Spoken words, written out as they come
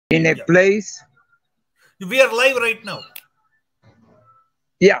in a place. We are live right now.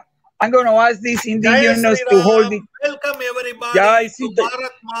 Yeah, I'm going to ask these indigenous to hold it. Welcome everybody to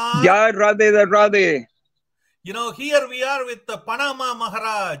Bharat Mar. Jai Radhe Radhe. You know, here we are with the Panama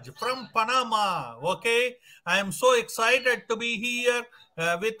Maharaj from Panama. Okay, I am so excited to be here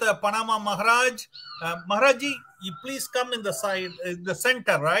with Panama Maharaj. Maharaji, you please come in the side, the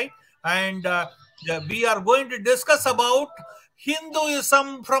center, right? And we are going to discuss about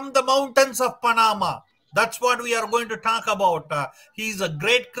Hinduism from the mountains of Panama. That's what we are going to talk about. He is a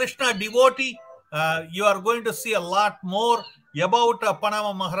great Krishna devotee. You are going to see a lot more about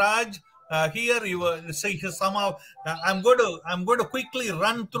Panama Maharaj. Here you will see somehow. I'm going to quickly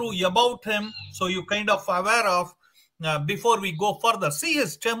run through about him, so you kind of aware of before we go further. See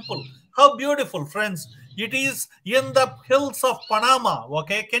his temple. How beautiful, friends! It is in the hills of Panama.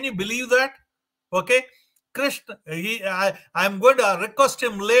 Okay, can you believe that? Okay. Krishna, I'm going to request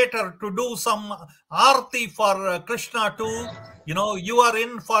him later to do some arti for Krishna too. You know, you are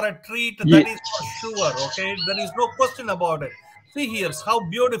in for a treat, that is for sure. Okay, there is no question about it. See here, how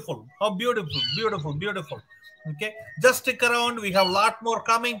beautiful, beautiful. Okay, just stick around. We have a lot more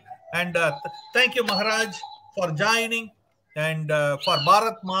coming. And thank you, Maharaj, for joining. And for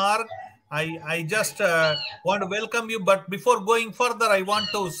Bharat Marg, I just want to welcome you. But before going further, I want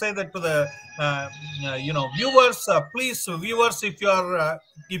to say that to the viewers, please, viewers, if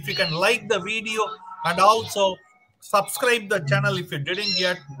you can like the video and also subscribe the channel if you didn't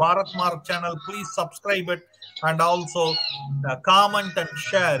yet, Bharat Marg channel, please subscribe it, and also comment and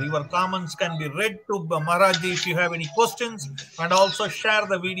share. Your comments can be read to Maharaji if you have any questions, and also share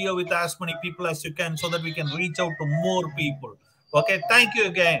the video with as many people as you can so that we can reach out to more people. Okay, thank you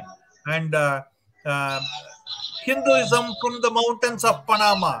again. And Hinduism from the mountains of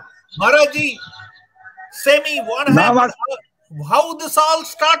Panama. Maharaji, say me what happened, how this all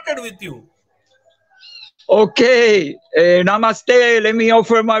started with you. Okay, namaste. Let me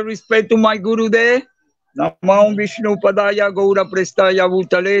offer my respect to my Guru there. Namo Vishnu Padaya Gaura Prestaya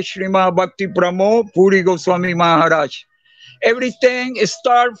Bhutale Shrima Bhakti Pramo Puri Goswami Maharaj. Everything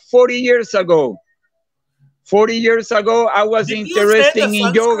started 40 years ago. 40 years ago, I was interested in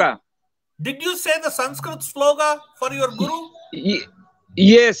yoga. Did you say the Sanskrit sloga for your Guru?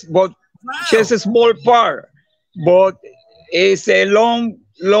 Yes, but just a small part. But it's a long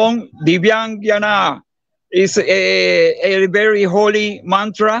Divyangyana. It's a very holy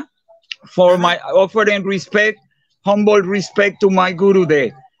mantra for my offering respect, humble respect to my Guru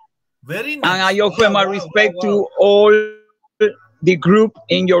there. Very nice. And I offer my respect to all the group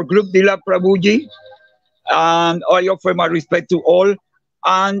in your group, Dila Prabhuji. And I offer my respect to all.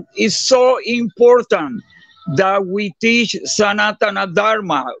 And it's so important that we teach Sanatana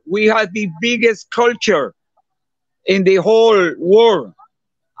Dharma. We have the biggest culture in the whole world.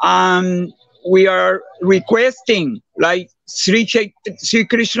 And we are requesting, like Sri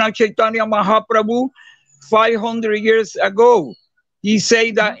Krishna Chaitanya Mahaprabhu, 500 years ago, he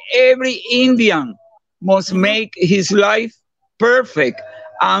said that every Indian must make his life perfect.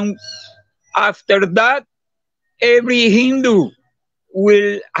 And after that, every Hindu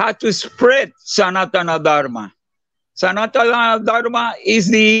will have to spread Sanatana Dharma. Sanatana Dharma is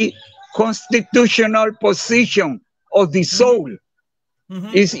the constitutional position of the soul.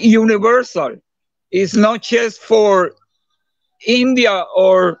 It's universal. It's not just for India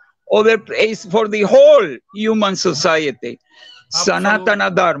or other place, for the whole human society. Absolutely.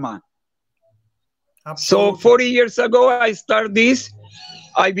 Sanatana Dharma. Absolutely. So 40 years ago, I started this.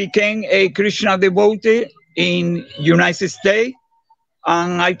 I became a Krishna devotee in United States,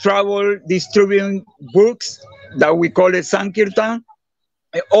 and I travel distributing books that we call it Sankirtan,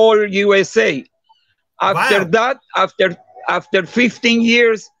 all USA. After that, after 15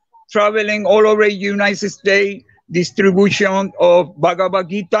 years traveling all over the United States, distribution of Bhagavad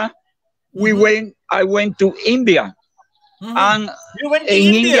Gita, I went to India. And you went to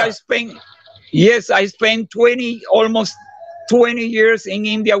in India? I spent almost 20 years in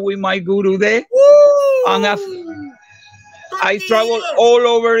India with my Guru there. Woo! And I traveled all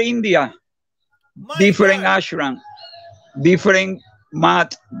over India, different ashram, different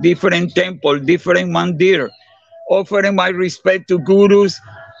mat, different temple, different mandir, offering my respect to gurus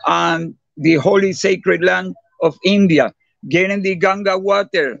and the holy sacred land of India, getting the Ganga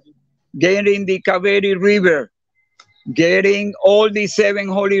water, getting the Kaveri river, getting all the 7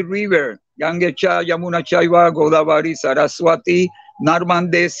 holy rivers, Ganga Cha, Yamuna Chaiva, Godavari, Saraswati,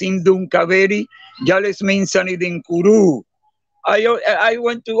 Narmande, Sindhu, Kaveri, Jalesmin Sanidin Kuru. I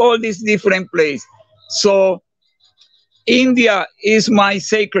went to all these different places. So India is my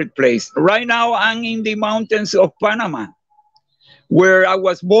sacred place. Right now, I'm in the mountains of Panama. where I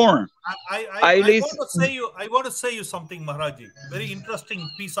was born. I want to say you. I want to say you something, Maharaji. Very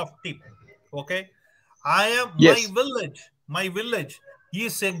interesting piece of tip. Okay, I am Yes. My village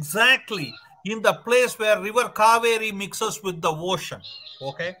is exactly in the place where River Kaveri mixes with the ocean.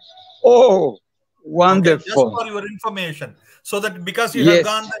 Okay, Oh, okay. Just wonderful. for your information, so that because you have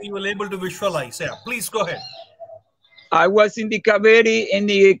gone Yes. there, you will able to visualize. Yeah, please go ahead. I was in the Kaveri in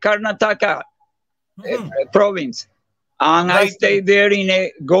the Karnataka Mhm. province, and I Right, right. stayed there in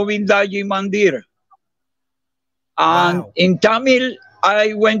a Govindaji Mandir. And Wow, in Tamil,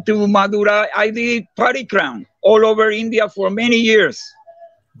 I went to Madurai. I did parikram all over India for many years,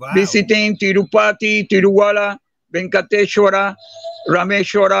 wow, visiting Tirupati, Tiruvala, Venkateshwara,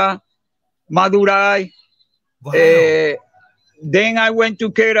 Rameshwara, Madurai. wow. Uh, then I went to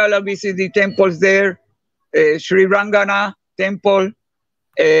Kerala, visit the temples there, Sri Rangana temple.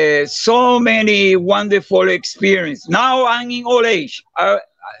 So many wonderful experience. Now I'm in old age.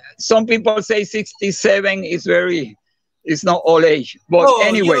 Some people say 67 is very, it's not old age. But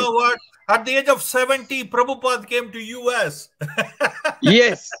Oh, you anyway, know what? At the age of 70, Prabhupada came to US.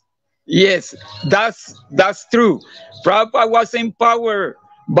 yes, yes, that's true. Prabhupada was empowered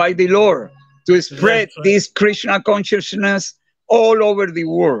by the Lord to That's spread right. this Krishna consciousness all over the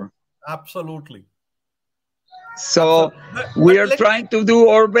world. Absolutely. So Absolutely. we But are let me trying to do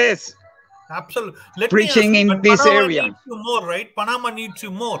our best absolutely let me ask preaching you, in but this Panama area. needs you more, right? Panama needs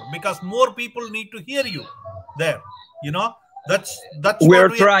you more because more people need to hear you there. You know, that's We what are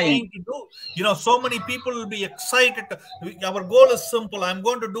we are trying trying. to do. You know, so many people will be excited. Our goal is simple. I'm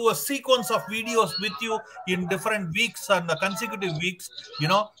going to do a sequence of videos with you in different weeks and the consecutive weeks, you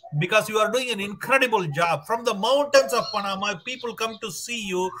know, because you are doing an incredible job. From the mountains of Panama, people come to see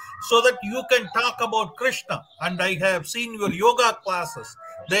you so that you can talk about Krishna. And I have seen your yoga classes.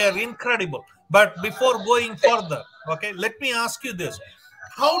 They are incredible. But before going further, okay, let me ask you this.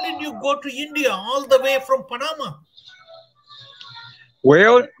 How did you go to India all the way from Panama?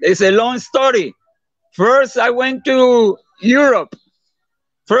 Well, it's a long story. First, I went to Europe.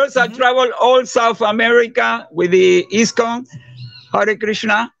 First, I Mhm. traveled all South America with the ISKCON, Hare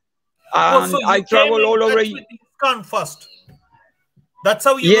Krishna, Oh, so and I you came traveled in all over. touch with ISKCON first. That's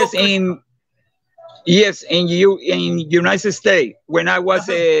how you know Yes, Krishna. in United States when I was Uh-huh.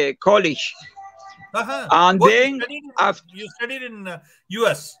 a college, Uh-huh. and Oh, then after, you studied in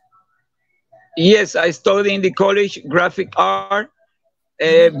US. yes, I studied in the college graphic art.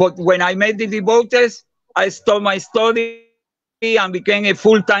 Mm-hmm. But when I met the devotees, I stopped my study and became a full-time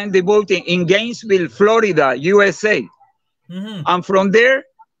devotee in Gainesville, Florida, USA. And Mm-hmm. from there,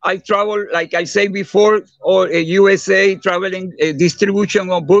 I traveled, like I said before, or USA, traveling distribution of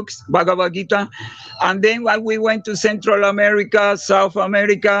books, Bhagavad Gita. And then when we went to Central America, South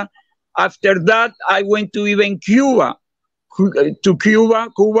America, after that, I went to even Cuba,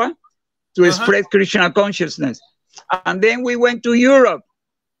 Cuba, to Uh-huh. spread Krishna consciousness. And then we went to Europe.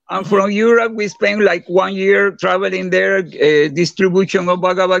 And Mm-hmm. from Europe, we spent like 1 year traveling there, distribution of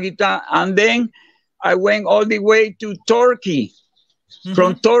Bhagavad Gita. And then I went all the way to Turkey.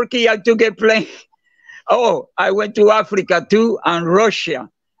 From Mm-hmm. Turkey, I took a plane. Oh, I went to Africa too and Russia.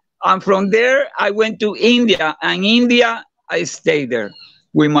 And from there, I went to India. And India, I stayed there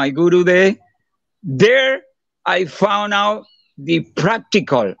with my guru there. There, I found out the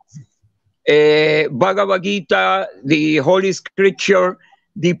practical Bhagavad Gita, the Holy Scripture,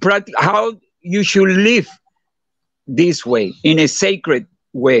 how you should live this way in a sacred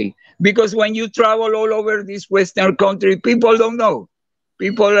way. Because when you travel all over this Western country, people don't know.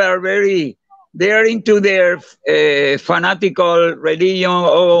 People are they are into their fanatical religion.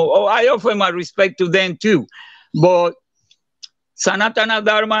 Oh, I offer my respect to them too. But Sanatana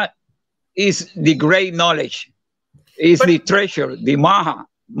Dharma is the great knowledge, is the But treasure, the Maha,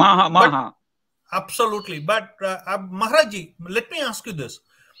 Maha, but Maha. absolutely. But Maharaji, let me ask you this.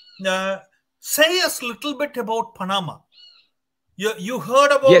 Uh, say us a little bit about Panama. You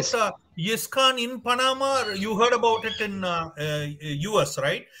heard about Yes, ISKCON in Panama, or you heard about it in US,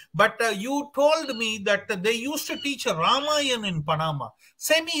 right? But you told me that they used to teach Ramayana in Panama.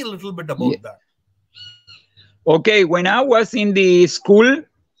 Say me a little bit yeah. about that. Okay, when I was in the school,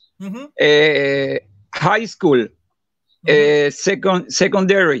 Mm-hmm, uh, high school, mm-hmm,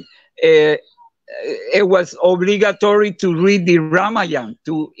 secondary, uh, it was obligatory to read the Ramayana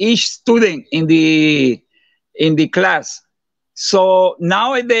to each student in the class. So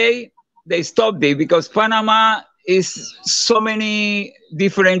nowadays they stopped it because Panama is so many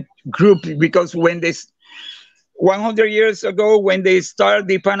different groups. Because when this 100 years ago, when they started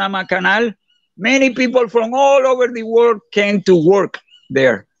the Panama Canal, many people from all over the world came to work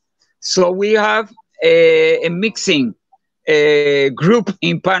there. So we have a mixing. group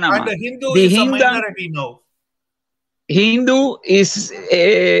in And Panama. the Hindu The is a Hindu minority now. is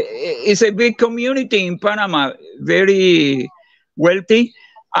a big community in Panama, very wealthy,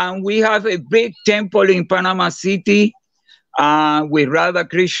 and we have a big temple in Panama City with Radha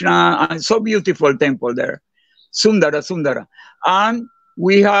Krishna, and so beautiful temple there, Sundara. And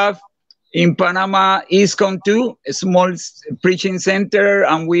we have in Panama ISKCON too, a small preaching center,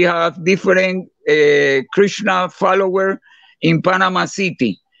 and we have different Krishna follower in Panama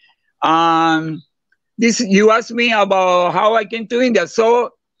City. This you asked me about how I came to India.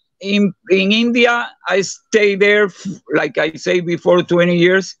 So in India, I stayed there, like I say before, 20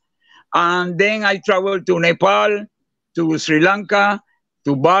 years. And then I traveled to Nepal, to Sri Lanka,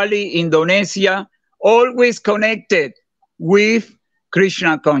 to Bali, Indonesia, always connected with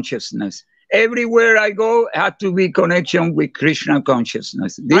Krishna consciousness. Everywhere I go, had to be connection with Krishna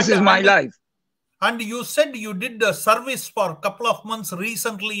consciousness. This is my life. And you said you did the service for a couple of months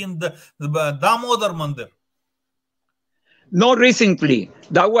recently in the Damodar Mandir. Not recently.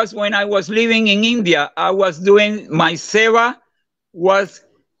 That was when I was living in India. I was doing my seva, was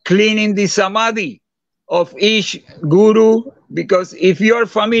cleaning the samadhi of each guru, because if you're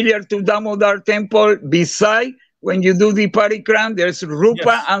familiar to Damodar temple, beside when you do the parikram, there's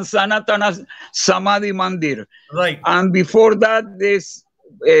Rupa and Sanatana Samadhi Mandir. Right. And before that, there's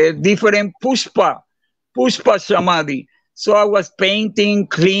different Pushpa Samadhi. So I was painting,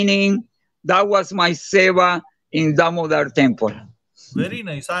 cleaning. That was my seva in Damodar temple. Very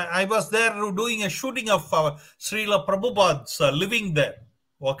nice. I was there doing a shooting of Srila Prabhupada's living there.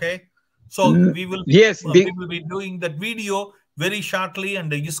 Okay. So we will be doing that video very shortly,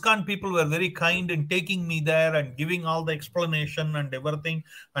 and the ISKCON people were very kind in taking me there and giving all the explanation and everything.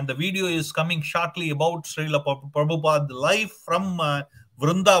 And the video is coming shortly about Srila Prabhupada live from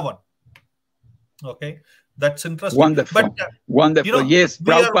Vrindavan. Okay, that's interesting. Wonderful. But, wonderful. You know, yes,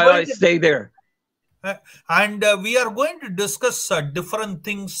 Prabhupada stay there. And we are going to discuss different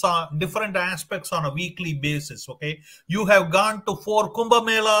things, different aspects on a weekly basis. Okay, you have gone to 4 Kumbh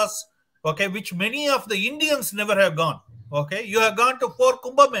Melas, okay, which many of the Indians never have gone. Okay, you have gone to 4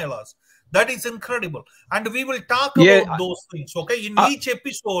 Kumbh Melas. That is incredible. And we will talk about those things. Okay, in each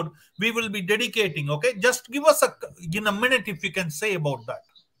episode, we will be dedicating. Okay, just give us in a minute if you can say about that.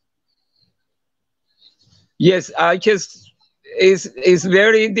 Yes, it's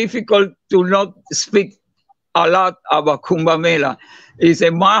very difficult to not speak a lot about Kumbh Mela. It's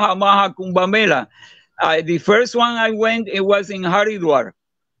a Maha Kumbh Mela. The first one I went, it was in Haridwar.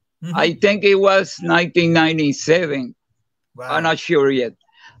 I think it was 1997. Wow. I'm not sure yet.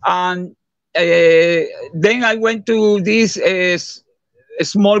 And then I went to this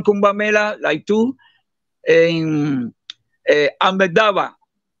small Kumbh Mela, like 2, in Ahmedabad,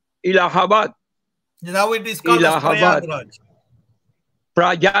 Allahabad. Now it is called Prayagraj.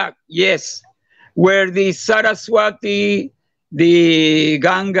 Prayag, yes, where the Saraswati, the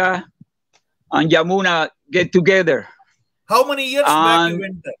Ganga, and Yamuna get together. How many years back you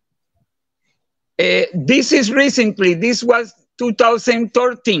went there? This is recently. This was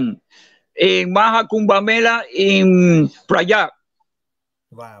 2013 in Maha Kumbh Mela in Prayag.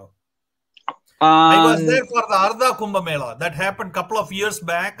 Wow. I was there for the Ardha Kumbh Mela. That happened a couple of years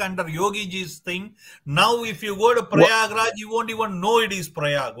back under Yogi Ji's thing. Now, if you go to Prayagraj, you won't even know it is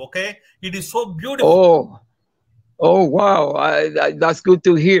Prayag, okay? It is so beautiful. Oh wow. That's good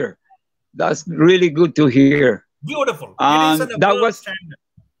to hear. That's really good to hear. Beautiful. It is that was standard.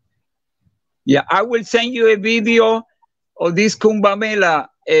 Yeah, I will send you a video of this Kumbh Mela.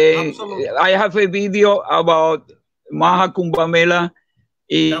 I have a video about Maha Kumbh Mela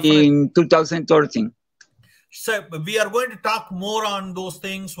in 2013. So we are going to talk more on those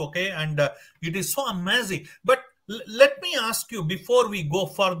things, okay? And it is so amazing. But let me ask you before we go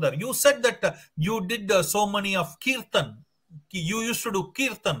further. You said that you did so many of Kirtan. You used to do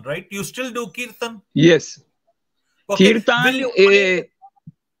Kirtan, right? You still do Kirtan? Yes. Okay. Kirtan.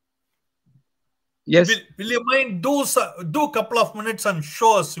 Yes. Will you mind do a couple of minutes and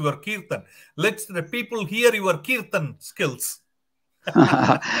show us your Kirtan? Let the people hear your Kirtan skills.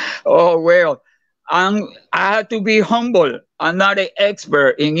 Oh, well, I have to be humble. I'm not an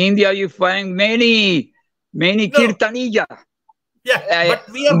expert. In India, you find many Kirtaniya. Yeah, but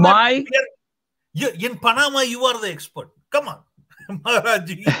we are in Panama, you are the expert. Come on,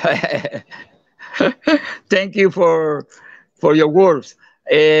 Maharaji. Thank you for your words.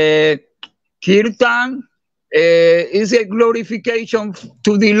 Kirtan is a glorification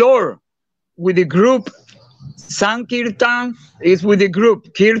to the Lord with the group. Sankirtan is with the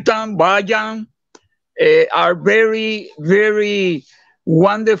group. Kirtan, Bhajan are very, very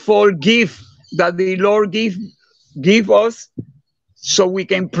wonderful gift that the Lord gives give us so we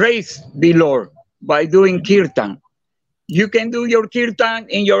can praise the Lord by doing kirtan. You can do your kirtan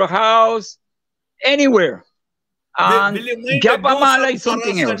in your house, anywhere. And Will you mind do Japamala some is for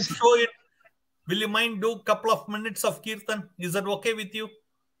something us and else. show it? Will you mind do a couple of minutes of kirtan? Is that okay with you?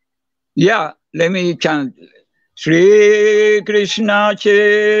 Yeah, let me chant. Shri Krishna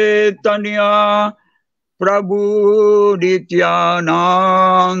Chaitanya Prabhu Nityananda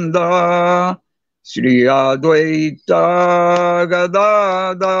Shri Advaita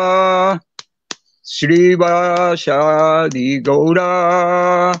Gadada Shri Vasadi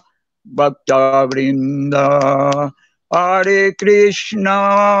Gaura Bhakta Vrinda Hare Krishna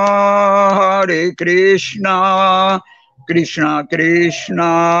Krishna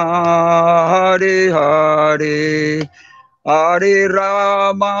Krishna Hare Hare Hare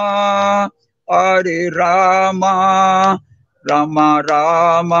Rama Rama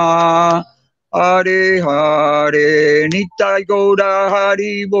Rama Hare Hare Nitai Gaura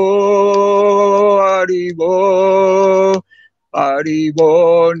Haribo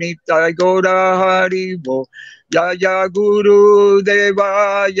Haribo Nitai Gaura Haribo Jaya Guru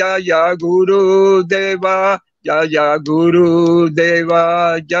Deva Jaya Guru Deva Jaya Guru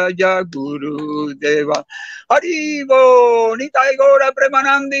Deva Jaya Guru Deva Haribo Nitai Gaura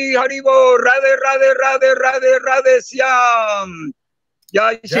Premanandi Haribo Radhe Radhe Radhe Radhe Radhe Syam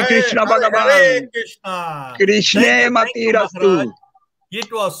Jai Shri Krishna Hare Bhagavan Krishna. Krishna Thank you, Maharaj. Matirastu.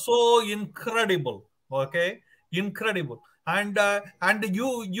 It was so incredible. Okay, incredible. And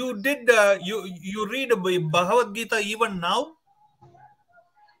you did you read Bhagavad Gita even now?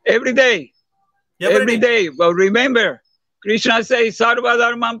 Every day. Every day. But remember, Krishna says, Sarva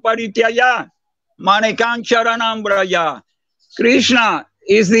Dharman Parityaya, Manekam Charanam Braja. Krishna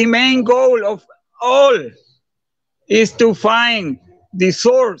is the main goal of all, is to find the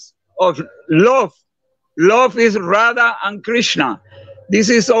source of love. Love is Radha and Krishna. This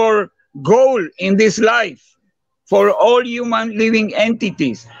is our goal in this life for all human living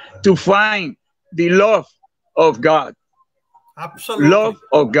entities, to find the love of God. Absolutely. Love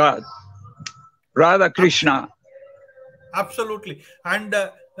of God. Radha Krishna. Absolutely. And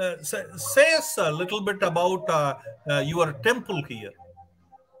say us a little bit about your temple here.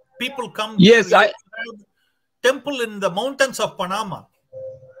 People come Yes, here. You have temple in the mountains of Panama.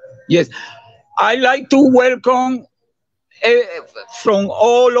 Yes, I like to welcome from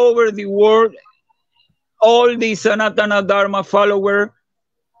all over the world all the Sanatana Dharma follower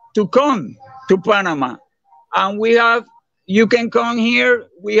to come to Panama. And we have, you can come here,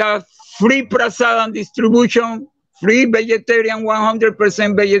 we have free prasadam distribution, free vegetarian,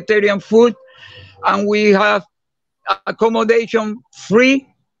 100% vegetarian food, and we have accommodation free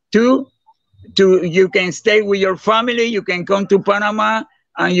to you can stay with your family, you can come to Panama,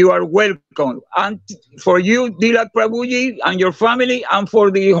 and you are welcome. And for you, Dilak Prabhuji, and your family, and for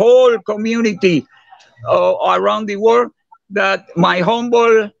the whole community around the world, that my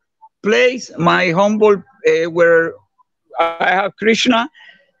humble place, my humble where I have Krishna,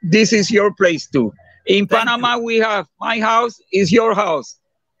 this is your place too. In Panama, we have my house is your house.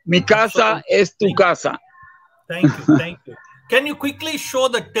 Mi casa es tu casa. Thank you. Thank you. Can you quickly show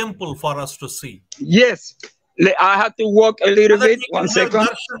the temple for us to see? Yes. I have to walk a little bit. 1 second.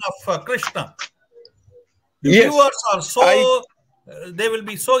 Darshan of Krishna. The Yes. viewers are so, they will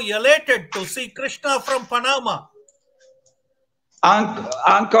be so elated to see Krishna from Panama.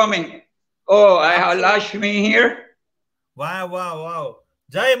 I'm coming. Oh, I have Lakshmi here. Wow, wow, wow.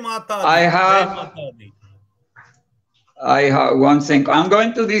 Jai Mata. I have 1 second. I'm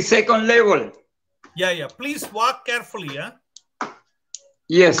going to the second level. Yeah, yeah. Please walk carefully, huh?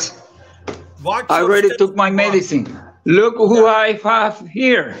 Yes. Watch I already took my medicine. Look who I have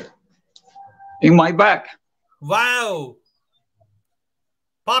here in my back. Wow.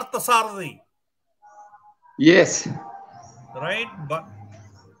 Parthasarathi. Yes. Right?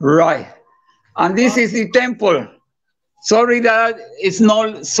 Right. And this is the temple. Sorry that it's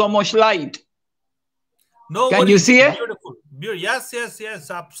not so much light. No, can you see it? Beautiful. Yes, yes, yes.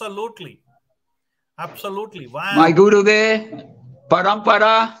 Absolutely. Absolutely. Wow. My Guru there,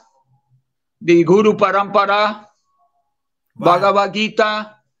 Parampara, the Guru Parampara, Bhagavad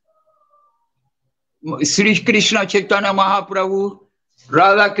Gita, Sri Krishna Chaitanya Mahaprabhu,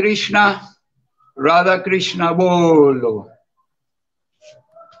 Radha Krishna Bolo.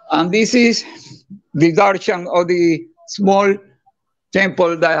 And this is the darshan of the small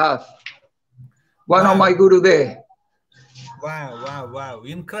temple that I have. One of my Guru there. Wow, wow, wow.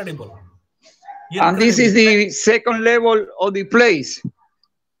 Incredible. And this is the second level of the place.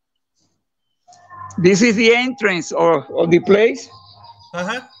 This is the entrance of the place.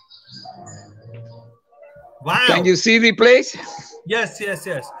 Can Wow. you see the place? Yes, yes,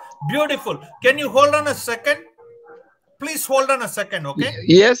 yes. Beautiful. Can you hold on a second? Please hold on a second, okay?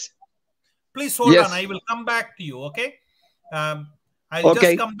 Yes, Please hold on. I yes. will come back to you, okay? Um, I'll just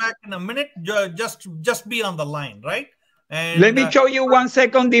Okay. come back in a minute. Just be on the line, right? Let And me show you 1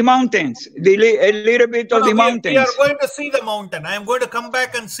 second the mountains, a little bit no, of no, the we are mountains. going to see the mountain. I am going to come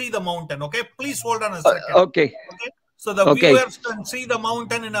back and see the mountain. Okay, please hold on a second. Okay, Okay, so the okay. viewers can see the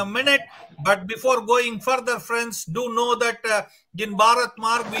mountain in a minute. But before going further, friends, do know that in Bharat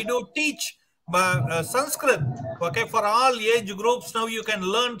Marg we do teach Sanskrit. Okay, for all age groups, now you can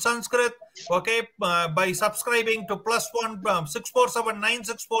learn Sanskrit. Okay, by subscribing to +1 647 9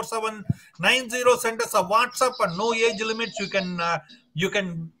 647 90. Send us a WhatsApp and no age limits. You can you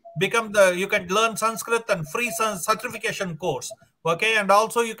can learn Sanskrit and free certification course. Okay, and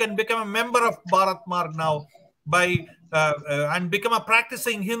also you can become a member of Bharat Marg now by and become a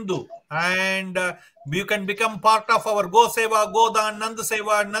practicing Hindu, and you can become part of our Go Seva, Godan, Nand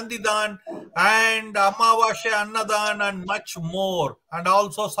Seva, Nandidan, and Amavasya, Annadan, and much more, and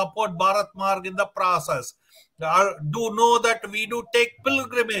also support Bharat Marg in the process. Do know that we do take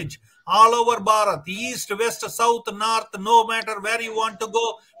pilgrimage all over Bharat, east, west, south, north, no matter where you want to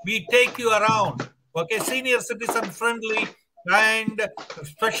go, we take you around. Okay, senior citizen friendly and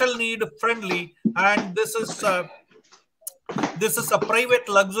special need friendly, and this is a private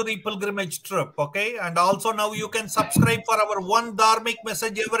luxury pilgrimage trip. Okay, and also now you can subscribe for our one dharmic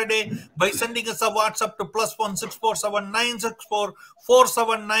message every day by sending us a WhatsApp to +1 647 964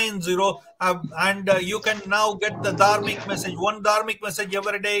 4790, and you can now get the dharmic message, one dharmic message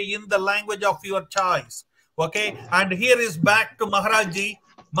every day in the language of your choice. Okay, and here is back to Maharajji.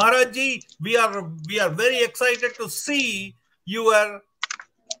 Maharajji, we are very excited to see your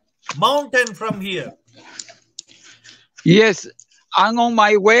mountain from here. Yes, I'm on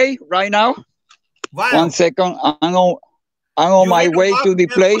my way right now. Wow. 1 second. I'm on You my had to way walk to the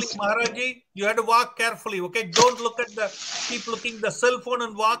carefully, place. Maharaji. You had to walk carefully. Okay, don't look at keep looking the cell phone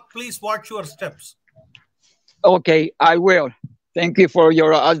and walk. Please watch your steps. Okay, I will. Thank you for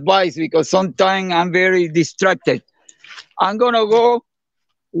your advice because sometimes I'm very distracted. I'm gonna go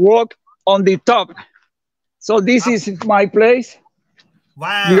walk on the top. So this Up. is my place,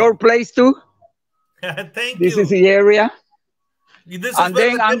 your Wow. place too. Thank This is you. the area, This is and where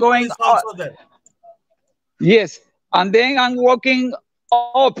then the I'm temple going. is also there. Yes, and then I'm walking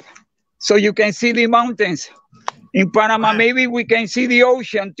up, so you can see the mountains in Panama. Wow. Maybe we can see the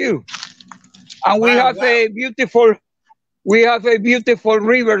ocean too, and Wow. Wow. we have a beautiful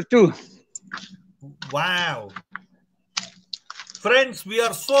river too. Wow. Friends, we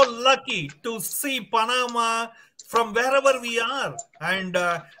are so lucky to see Panama from wherever we are, and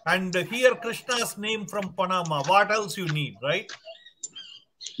hear Krishna's name from Panama. What else you need, right?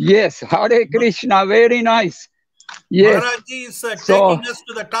 Yes, Hare Krishna, very nice. Yes, Maharaji is so taking us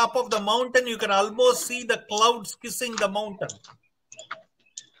to the top of the mountain. You can almost see the clouds kissing the mountain.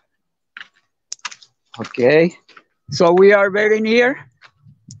 okay, so we are very near.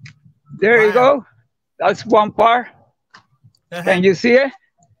 There you Wow. go. That's one part. Uh-huh. Can you see it?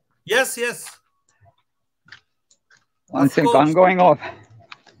 Yes, yes, One of second, I'm course. going up.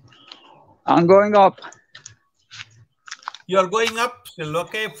 I'm going up. You are going up still.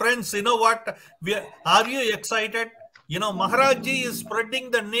 Okay, friends, you know what? Are you excited? You know, Maharaji is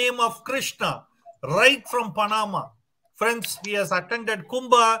spreading the name of Krishna right from Panama. Friends, he has attended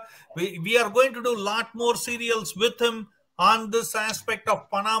Kumbh. We are going to do a lot more serials with him on this aspect of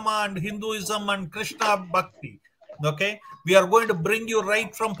Panama and Hinduism and Krishna Bhakti. Okay, we are going to bring you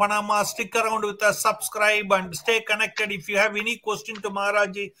right from Panama. Stick around with us, subscribe, and stay connected. If you have any question to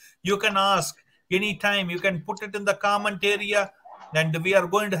Maharaji, you can ask anytime. You can put it in the comment area, and we are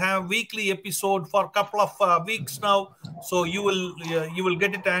going to have weekly episode for a couple of weeks now, so you will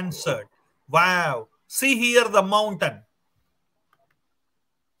get it answered. Wow, see here the mountain.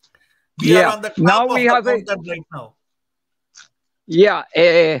 We are Yeah, on the top now we of the have a, mountain right now. yeah,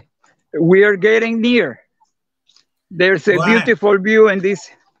 we are getting near. There's a Wow. beautiful view in this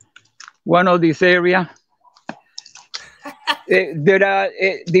one of this area.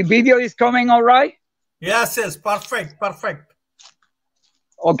 The video is coming all right. Yes, yes, perfect, perfect.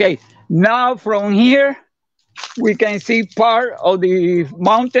 Okay, now from here we can see part of the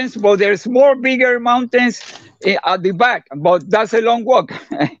mountains, but there's more bigger mountains at the back, but that's a long walk.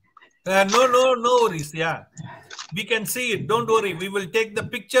 No worries. Yeah, we can see it. Don't worry. We will take the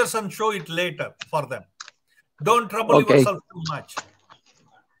pictures and show it later for them. Don't trouble Okay, yourself too much.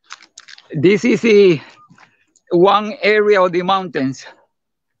 this is the one area of the mountains.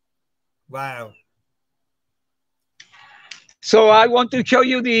 Wow. So I want to show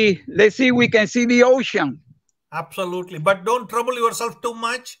you let's see, we can see the ocean. Absolutely. But don't trouble yourself too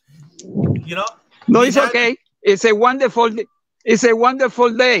much. You know, No, we it's have okay. It's a wonderful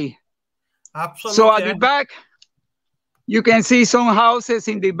day. So absolutely at the back, you can see some houses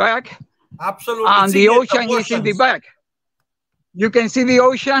in the back, absolutely. and See the here the ocean is in the oceans. back. You can see the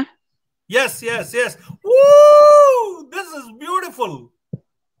ocean. Yes, yes, yes. Woo! This is beautiful.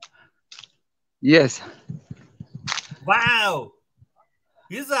 Yes, Wow.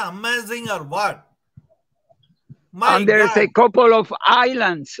 Is it amazing or what? My and there's a God. couple of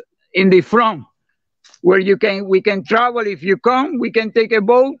islands in the front where we can travel. If you come, we can take a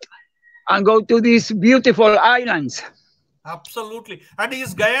boat and go to these beautiful islands. Absolutely. And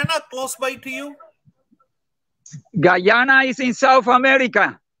is Guyana close by to you? Guyana is in South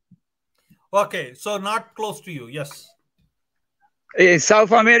America. Okay, so not close to you. Yes.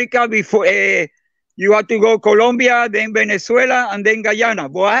 South America before you have to go Colombia, then Venezuela, and then Guyana.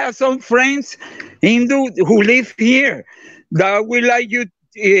 But I have some friends, Hindu, who live here that would like you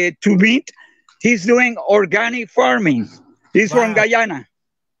to meet. He's doing organic farming. He's from Wow. Guyana.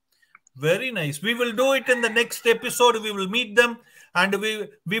 Very nice. We will do it in the next episode. We will meet them, and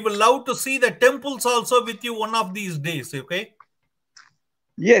we will love to see the temples also with you one of these days. Okay.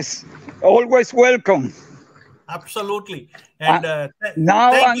 Yes, always welcome. Absolutely. And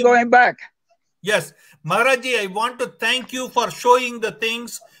Now thank I'm you. going back. Yes, Maharaji, I want to thank you for showing the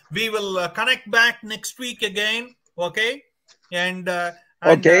things. We will connect back next week again. Okay. And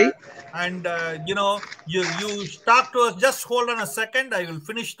Okay. you know, you talk to us. Just hold on a second. I will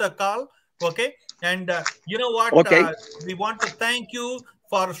finish the call. Okay. And you know what? Okay. We want to thank you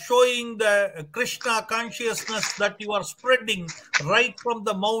for showing the Krishna consciousness that you are spreading right from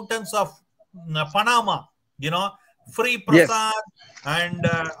the mountains of Panama. You know, free Yes. prasad and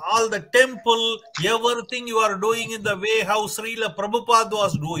all the temple, everything you are doing in the way how Srila Prabhupada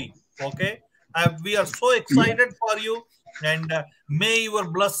was doing. Okay. We are so excited for you, and may your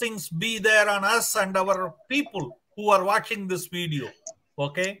blessings be there on us and our people who are watching this video.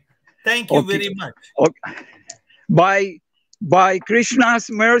 Okay. Thank you Okay. very much. Okay. By Krishna's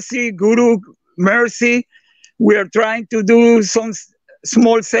mercy, Guru mercy, we are trying to do some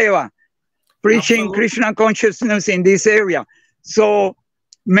small seva, preaching Absolutely. Krishna consciousness in this area. So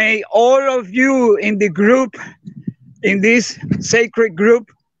may all of you in the group, in this sacred group,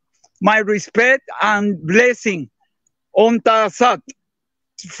 my respect and blessing on Sat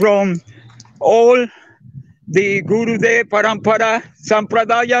from all the Guru De Parampara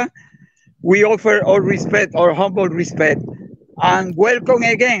Sampradaya. We offer our respect, our humble respect, and welcome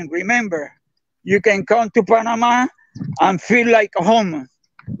again. Remember, you can come to Panama and feel like home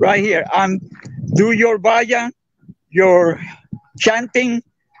right here and do your bhajan, your chanting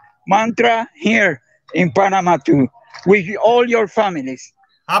mantra here in Panama too, with all your families.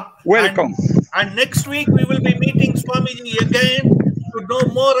 Welcome. And next week we will be meeting Swamiji again to know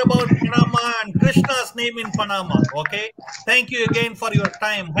more about Panama and Krishna's name in Panama. Okay. Thank you again for your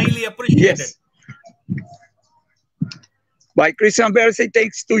time. Highly appreciated. Yes. By Krishna mercy,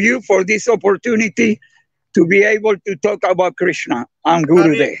 thanks to you for this opportunity to be able to talk about Krishna and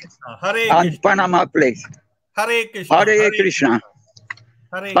Guru Day and Panama place. Hare Krishna. Hare Krishna.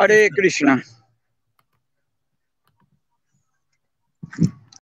 Hare Krishna.